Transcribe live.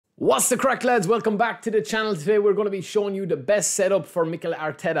What's the crack, lads? Welcome back to the channel. Today we're going to be showing you the best setup for Mikel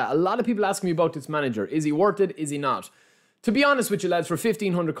Arteta. A lot of people ask me about this manager. Is he worth it? Is he not? To be honest with you, lads, for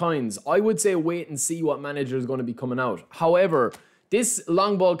 1,500 coins, I would say wait and see what manager is going to be coming out. However, this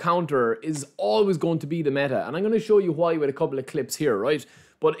long ball counter is always going to be the meta, and I'm going to show you why with a couple of clips here, right?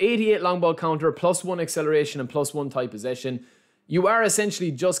 But 88 long ball counter, +1 acceleration and +1 tight possession. You are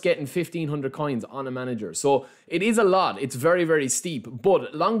essentially just getting 1,500 coins on a manager. So it is a lot. It's very, very steep.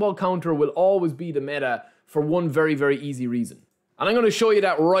 But long ball counter will always be the meta for one very, very easy reason. And I'm going to show you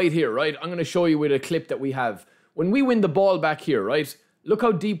that right here, right? I'm going to show you with a clip that we have. When we win the ball back here, right? Look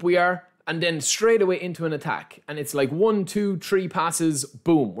how deep we are. And then straight away into an attack. And it's like 1, 2, 3 passes.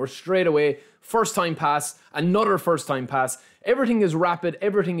 Boom. We're straight away. First time pass. Another first time pass. Everything is rapid.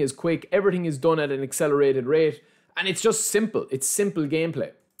 Everything is quick. Everything is done at an accelerated rate. And it's just simple. It's simple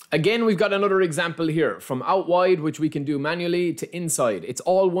gameplay. Again, we've got another example here. From out wide, which we can do manually, to inside. It's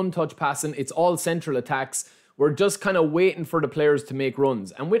all one-touch passing. It's all central attacks. We're just kind of waiting for the players to make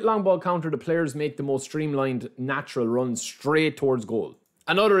runs. And with long ball counter, the players make the most streamlined, natural runs straight towards goal.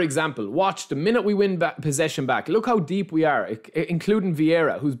 Another example. Watch, the minute we win possession back, look how deep we are, including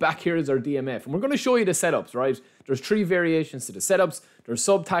Vieira, who's back here as our DMF. And we're going to show you the setups, right? There's 3 variations to the setups. There's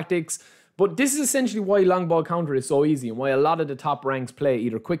sub-tactics. But this is essentially why long ball counter is so easy and why a lot of the top ranks play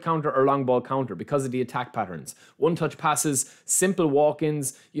either quick counter or long ball counter because of the attack patterns. One-touch passes, simple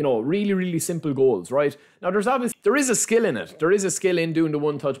walk-ins, you know, really, really simple goals, right? Now, there is a skill in it. There is a skill in doing the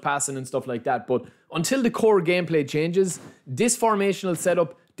one-touch passing and stuff like that. But until the core gameplay changes, this formational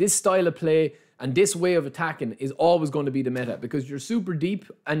setup, this style of play, and this way of attacking is always going to be the meta because you're super deep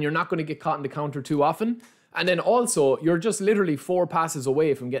and you're not going to get caught in the counter too often. And then also, you're just literally 4 passes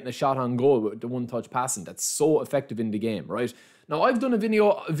away from getting a shot on goal with the one-touch passing. That's so effective in the game, right? Now, I've done a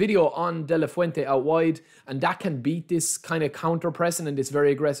video on De La Fuente out wide, and that can beat this kind of counter-pressing and this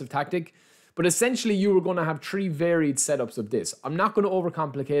very aggressive tactic. But essentially, you are going to have 3 varied setups of this. I'm not going to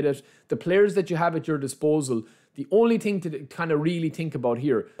overcomplicate it. The players that you have at your disposal, the only thing to kind of really think about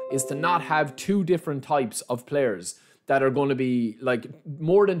here is to not have 2 different types of players that are going to be like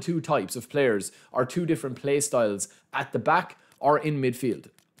more than 2 types of players or 2 different play styles at the back or in midfield.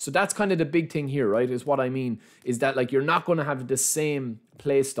 So that's kind of the big thing here, right? Is what I mean is that like you're not going to have the same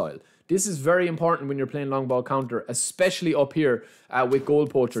play style. This is very important when you're playing long ball counter, especially up here with goal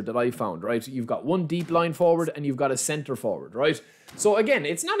poacher that I found, right? You've got 1 deep line forward and you've got a center forward, right? So again,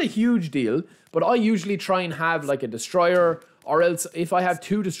 it's not a huge deal, but I usually try and have like a destroyer, or else if I have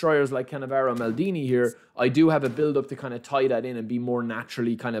 2 destroyers like Cannavaro Maldini here, I do have a build up to kind of tie that in and be more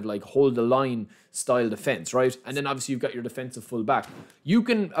naturally kind of like hold the line style defense, right? And then obviously you've got your defensive full back. You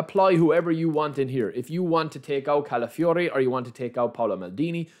can apply whoever you want in here. If you want to take out Calafiori or you want to take out Paolo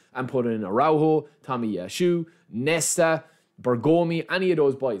Maldini and put in Araujo, Tommy Yashu, Nesta, Bergomi, any of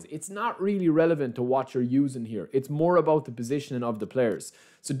those boys. It's not really relevant to what you're using here. It's more about the positioning of the players.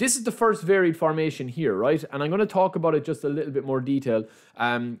 So this is the first varied formation here, right? And I'm going to talk about it just a little bit more detail.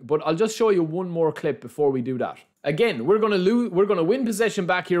 But I'll just show you one more clip before we do that. Again, we're going to win possession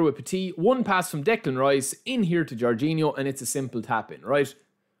back here with Petit. 1 pass from Declan Rice in here to Jorginho, and it's a simple tap in, right?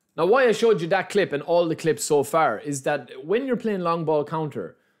 Now, why I showed you that clip and all the clips so far is that when you're playing long ball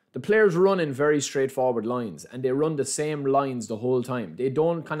counter, the players run in very straightforward lines and they run the same lines the whole time. They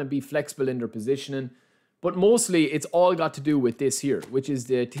don't kind of be flexible in their positioning, but mostly it's all got to do with this here, which is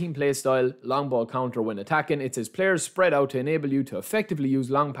the team play style, long ball counter when attacking. It says players spread out to enable you to effectively use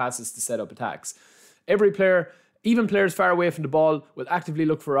long passes to set up attacks. Every player, even players far away from the ball, will actively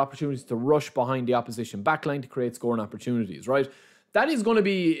look for opportunities to rush behind the opposition backline to create scoring opportunities, right? That is going to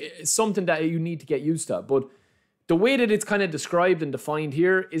be something that you need to get used to, but the way that it's kind of described and defined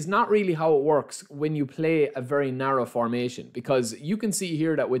here is not really how it works when you play a very narrow formation, because you can see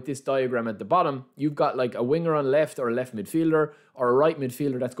here that with this diagram at the bottom, you've got like a winger on left or a left midfielder or a right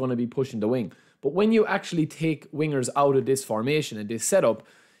midfielder that's going to be pushing the wing. But when you actually take wingers out of this formation and this setup,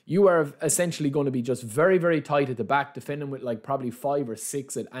 you are essentially going to be just very, very tight at the back, defending with like probably 5 or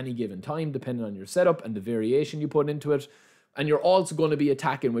 6 at any given time, depending on your setup and the variation you put into it. And you're also going to be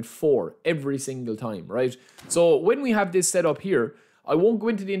attacking with 4 every single time, right? So when we have this set up here, I won't go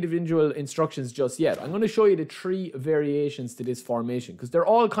into the individual instructions just yet. I'm going to show you the 3 variations to this formation because they're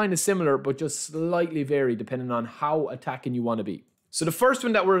all kind of similar, but just slightly varied depending on how attacking you want to be. So the first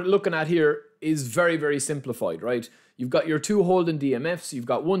one that we're looking at here is very, very simplified, right? You've got your 2 holding DMFs, you've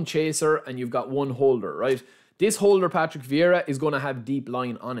got 1 chaser, and you've got 1 holder, right? This holder, Patrick Vieira, is going to have deep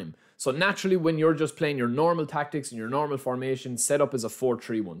line on him. So naturally, when you're just playing your normal tactics and your normal formation set up as a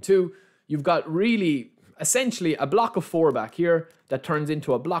 4-3-1-2, you've got really, essentially, a block of 4 back here that turns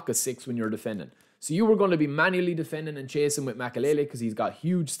into a block of 6 when you're defending. So you were going to be manually defending and chasing with Makelele because he's got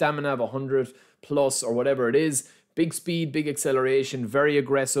huge stamina of 100 plus or whatever it is. Big speed, big acceleration, very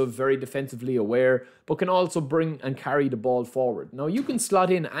aggressive, very defensively aware, but can also bring and carry the ball forward. Now, you can slot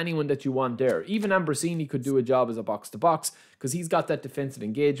in anyone that you want there. Even Ambrosini could do a job as a box-to-box because he's got that defensive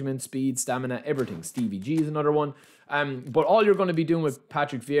engagement, speed, stamina, everything. Stevie G is another one. But all you're going to be doing with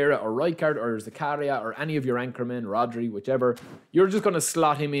Patrick Vieira or Rijkaard or Zakaria or any of your anchormen, Rodri, whichever, you're just going to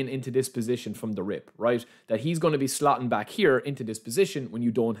slot him into this position from the rip, right? That he's going to be slotting back here into this position when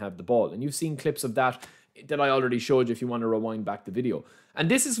you don't have the ball. And you've seen clips of that I already showed you if you want to rewind back the video.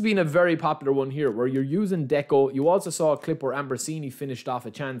 And this has been a very popular one here where you're using Deco. You also saw a clip where Ambrosini finished off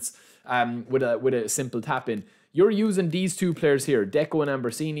a chance with a simple tap in. You're using these two players here, Deco and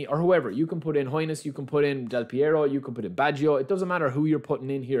Ambrosini, or whoever. You can put in Hoynes, you can put in Del Piero, you can put in Baggio. It doesn't matter who you're putting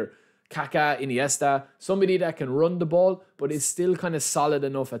in here. Kaká, Iniesta, somebody that can run the ball but is still kind of solid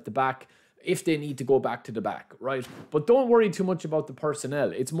enough at the back if they need to go back to the back, right? But don't worry too much about the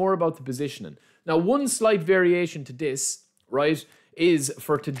personnel. It's more about the positioning. Now, one slight variation to this, right, is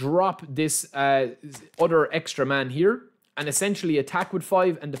to drop this other extra man here and essentially attack with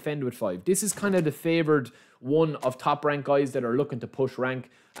 5 and defend with 5. This is kind of the favoured one of top rank guys that are looking to push rank.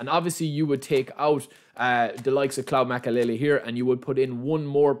 And obviously you would take out the likes of Claude Makelele here and you would put in one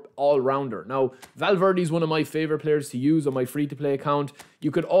more all-rounder. Now, Valverde is one of my favourite players to use on my free-to-play account. You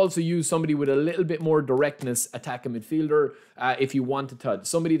could also use somebody with a little bit more directness, attacking midfielder, if you wanted to.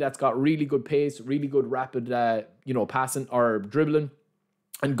 Somebody that's got really good pace, really good rapid, passing or dribbling,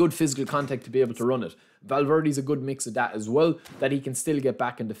 and good physical contact to be able to run it. Valverde's a good mix of that as well, that he can still get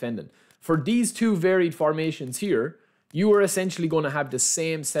back and defending. For these two varied formations here, you are essentially going to have the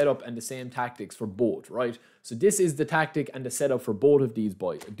same setup and the same tactics for both, right? So this is the tactic and the setup for both of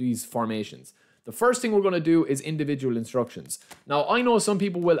these formations. The first thing we're going to do is individual instructions. Now, I know some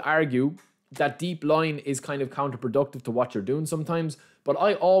people will argue that deep line is kind of counterproductive to what you're doing sometimes, but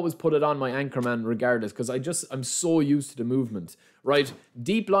I always put it on my anchorman regardless because I'm so used to the movement, right?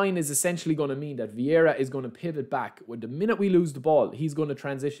 Deep line is essentially going to mean that Vieira is going to pivot back. When the minute we lose the ball, he's going to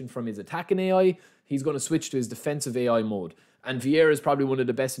transition from his attacking AI, he's going to switch to his defensive AI mode. And Vieira is probably one of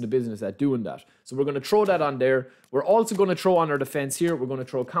the best in the business at doing that. So we're going to throw that on there. We're also going to throw on our defense here. We're going to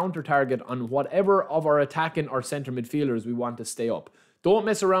throw counter target on whatever of our attacking or center midfielders we want to stay up. Don't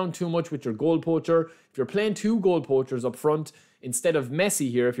mess around too much with your goal poacher. If you're playing 2 goal poachers up front, instead of Messi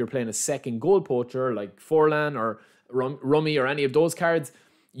here, if you're playing a second goal poacher like Forlan or Rummy or any of those cards,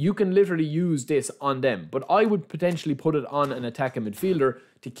 you can literally use this on them. But I would potentially put it on an attacking midfielder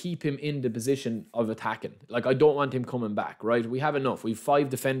to keep him in the position of attacking. Like, I don't want him coming back, right? We have enough. We have 5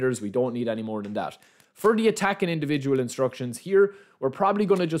 defenders. We don't need any more than that. For the attacking individual instructions here, we're probably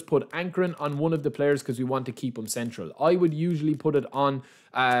going to just put anchoring on one of the players because we want to keep them central. I would usually put it on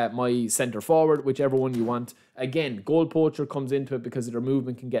my centre forward, whichever one you want. Again, goal poacher comes into it because their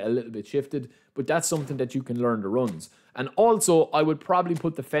movement can get a little bit shifted, but that's something that you can learn the runs. And also, I would probably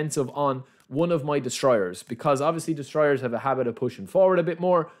put defensive on one of my destroyers because obviously destroyers have a habit of pushing forward a bit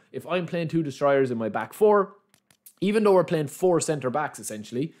more. If I'm playing 2 destroyers in my back 4, even though we're playing 4 centre backs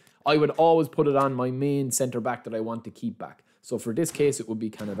essentially, I would always put it on my main centre back that I want to keep back. So for this case, it would be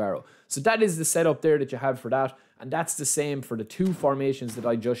Cannavaro. So that is the setup there that you have for that. And that's the same for the 2 formations that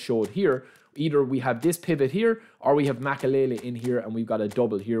I just showed here. Either we have this pivot here or we have Makelele in here and we've got a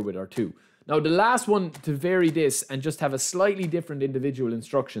double here with our 2. Now, the last one to vary this and just have a slightly different individual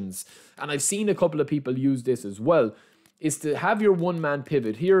instructions, and I've seen a couple of people use this as well, is to have your 1-man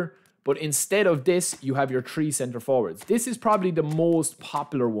pivot here, but instead of this, you have your 3 centre forwards. This is probably the most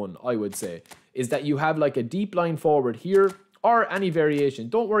popular one, I would say, is that you have like a deep line forward here or any variation.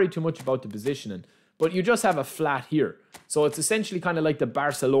 Don't worry too much about the positioning, but you just have a flat here. So it's essentially kind of like the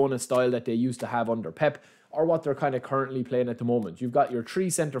Barcelona style that they used to have under Pep, or what they're kind of currently playing at the moment. You've got your 3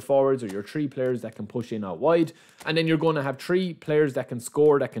 centre forwards or your 3 players that can push in out wide, and then you're going to have 3 players that can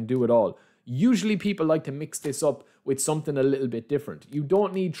score, that can do it all. Usually people like to mix this up with something a little bit different. You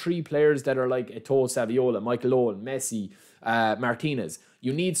don't need 3 players that are like Eto'o, Saviola, Michael Owen, Messi, Martinez.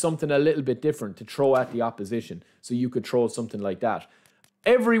 You need something a little bit different to throw at the opposition. So you could throw something like that.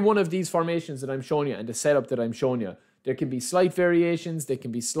 Every one of these formations that I'm showing you and the setup that I'm showing you, there can be slight variations. There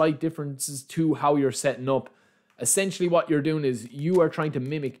can be slight differences to how you're setting up. Essentially what you're doing is you are trying to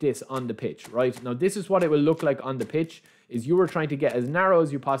mimic this on the pitch, right? Now this is what it will look like on the pitch, is you are trying to get as narrow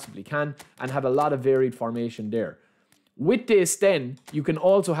as you possibly can and have a lot of varied formation there. With this then, you can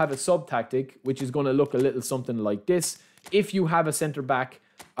also have a sub-tactic, which is going to look a little something like this. If you have a centre-back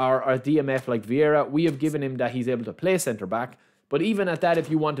or a DMF like Vieira, we have given him that he's able to play centre-back. But even at that, if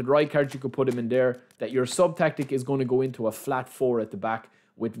you wanted Rijkaard, you could put him in there. That your sub-tactic is going to go into a flat 4 at the back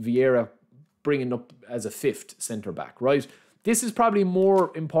with Vieira bringing up as a 5th centre back, right? This is probably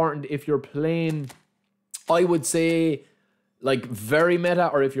more important if you're playing, I would say, like very meta,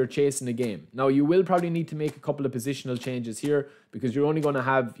 or if you're chasing a game. Now, you will probably need to make a couple of positional changes here because you're only going to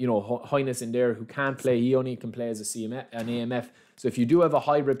have, you know, Highness in there who can't play. He only can play as a CMF, an AMF. So if you do have a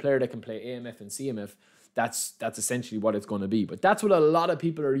hybrid player that can play AMF and CMF, that's essentially what it's going to be. But that's what a lot of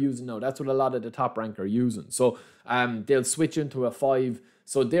people are using now. That's what a lot of the top rank are using. So they'll switch into a 5.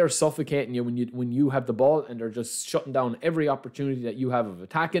 So they're suffocating you when you have the ball, and they're just shutting down every opportunity that you have of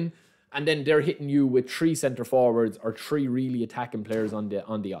attacking. And then they're hitting you with 3 centre forwards or 3 really attacking players on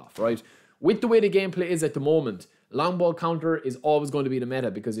the off, right? With the way the gameplay is at the moment, long ball counter is always going to be the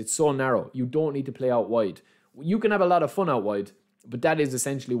meta because it's so narrow. You don't need to play out wide. You can have a lot of fun out wide, but that is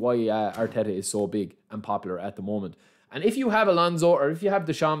essentially why Arteta is so big and popular at the moment. And if you have Alonso or if you have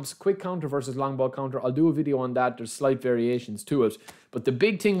Deschamps, quick counter versus long ball counter, I'll do a video on that. There's slight variations to it. But the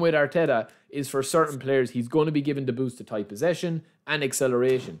big thing with Arteta is for certain players, he's going to be given the boost to tight possession and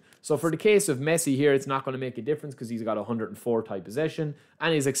acceleration. So for the case of Messi here, it's not going to make a difference because he's got 104 tight possession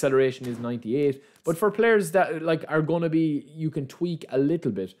and his acceleration is 98. But for players that like are going to be, you can tweak a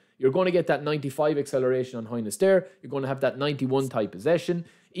little bit. You're going to get that 95 acceleration on Highness there. You're going to have that 91 tight possession.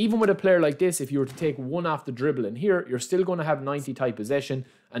 Even with a player like this, if you were to take 1 off the dribble in here, you're still going to have 90 tight possession,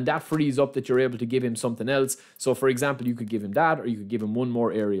 and that frees up that you're able to give him something else. So for example, you could give him that, or you could give him 1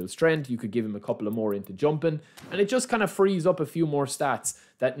 more aerial strength, you could give him a couple of more into jumping, and it just kind of frees up a few more stats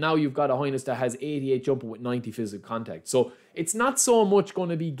that now you've got a Highness that has 88 jumping with 90 physical contact. So it's not so much going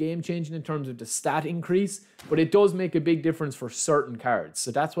to be game changing in terms of the stat increase, but it does make a big difference for certain cards.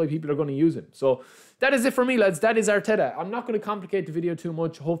 So that's why people are going to use him. So that is it for me, lads. That is Arteta. I'm not going to complicate the video too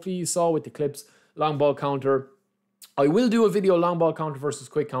much. Hopefully you saw with the clips, long ball counter. I will do a video long ball counter versus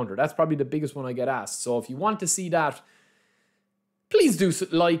quick counter. That's probably the biggest one I get asked. So if you want to see that, please do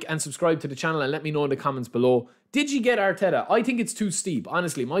like and subscribe to the channel and let me know in the comments below. Did you get Arteta? I think it's too steep.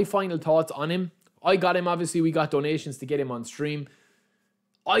 Honestly, my final thoughts on him. I got him, obviously. We got donations to get him on stream.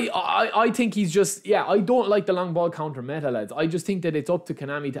 I think he's just, yeah, I don't like the long ball counter meta, lads. I just think that it's up to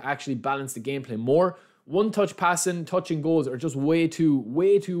Konami to actually balance the gameplay more. One-touch passing, touching goals are just way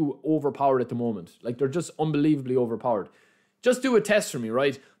too overpowered at the moment. Like, they're just unbelievably overpowered. Just do a test for me,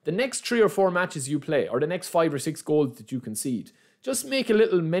 right? The next 3 or 4 matches you play, or the next 5 or 6 goals that you concede, just make a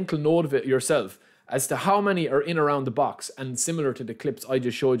little mental note of it yourself as to how many are in around the box, and similar to the clips I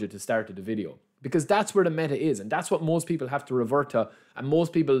just showed you to start of the video. Because that's where the meta is, and that's what most people have to revert to, and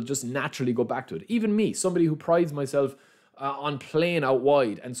most people just naturally go back to it. Even me, somebody who prides myself on playing out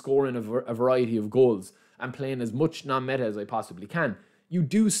wide and scoring a variety of goals and playing as much non-meta as I possibly can, you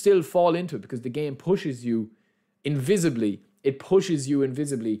do still fall into it because the game pushes you invisibly. It pushes you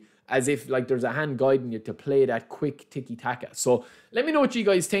invisibly as if like there's a hand guiding you to play that quick tiki-taka. So let me know what you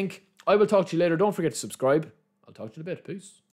guys think. I will talk to you later. Don't forget to subscribe. I'll talk to you in a bit. Peace.